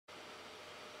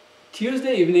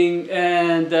Tuesday evening,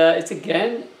 and it's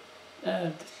again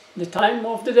the time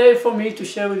of the day for me to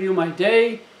share with you my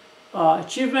day,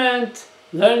 achievement,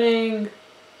 learning,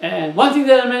 and one thing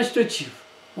that I managed to achieve,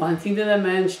 one thing that I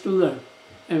managed to learn,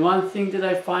 and one thing that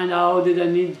I find out that I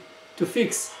need to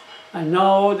fix. I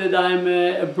know that I'm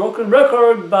a broken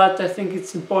record, but I think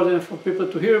it's important for people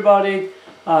to hear about it.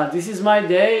 This is my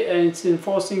day, and it's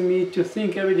enforcing me to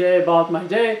think every day about my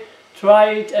day. Try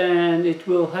it, and it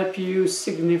will help you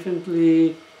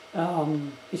significantly.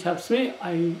 It helps me.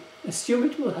 I assume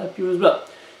it will help you as well.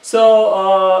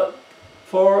 So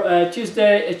for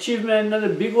Tuesday achievement, not a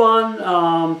big one.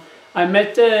 I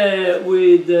met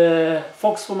with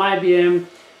folks from IBM,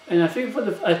 and I think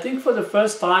for the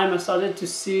first time I started to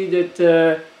see that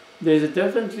there's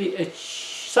definitely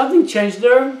something changed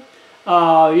there.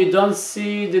 You don't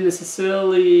see the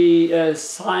necessarily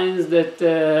signs that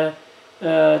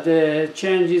the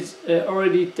change is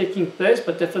already taking place,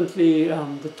 but definitely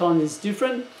the tone is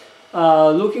different.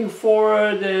 Looking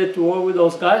forward to work with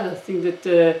those guys. I think that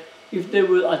if they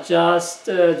will adjust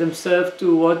themselves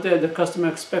to what the customer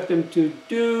expects them to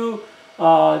do,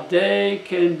 they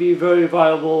can be very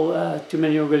valuable to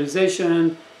many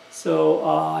organizations. So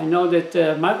I know that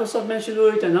Microsoft mentioned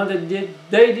it. I know that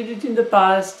they did it in the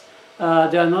past.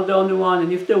 They are not the only one,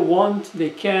 and if they want,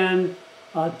 they can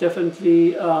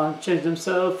definitely change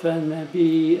themselves and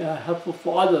be helpful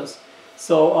for others.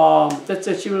 So that's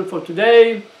the achievement for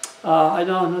today. I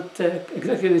know not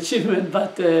exactly an achievement,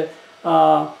 but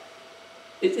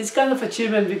it's kind of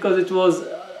achievement because it was.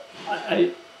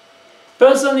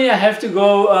 Personally, I have to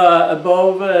go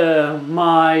above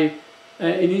my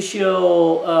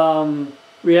initial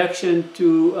reaction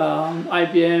to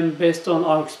IBM based on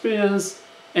our experience.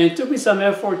 And it took me some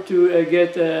effort to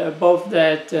get above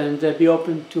that and be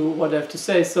open to what I have to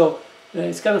say. So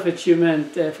it's kind of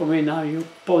achievement for me now. You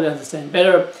probably understand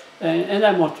better, and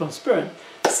I'm more transparent.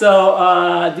 So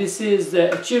this is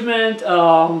the achievement.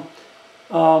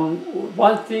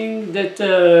 One thing that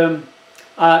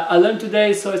I learned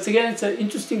today. So it's an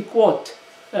interesting quote,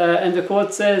 and the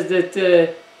quote says that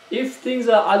if things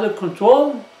are under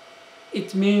control,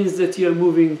 it means that you're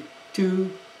moving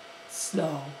too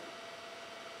slow.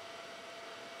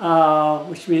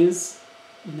 Which means,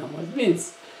 you know what it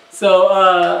means. So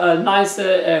a nice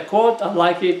quote, I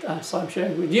like it, so I'm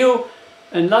sharing with you.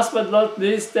 And last but not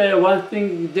least, one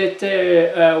thing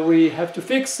that we have to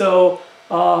fix. So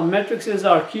metrics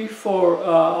are key for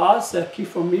us, key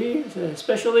for me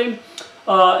especially.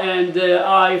 And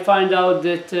I find out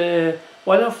that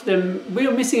one of them, we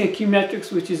are missing a key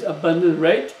metrics, which is abandon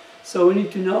rate. So we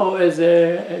need to know as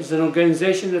an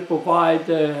organization that provide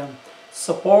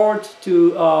support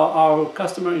to our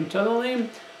customer internally,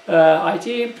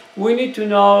 IT. We need to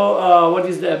know what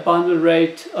is the abandon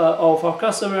rate of our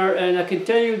customer, and I can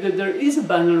tell you that there is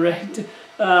abandon rate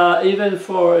even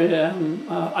for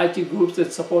IT groups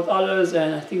that support others,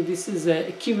 and I think this is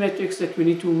a key metrics that we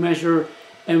need to measure,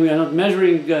 and we are not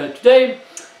measuring today.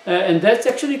 And that's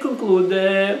actually conclude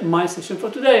my session for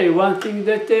today. One thing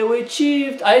that I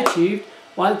achieved,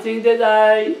 one thing that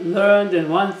I learned, and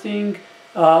one thing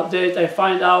that I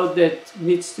find out that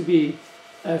needs to be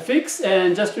fixed.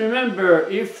 And just remember,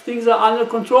 if things are under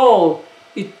control,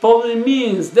 it probably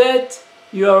means that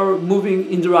you are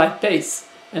moving in the right pace.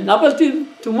 And up until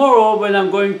tomorrow, when I'm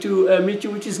going to meet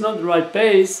you, which is not the right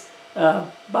pace,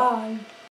 bye.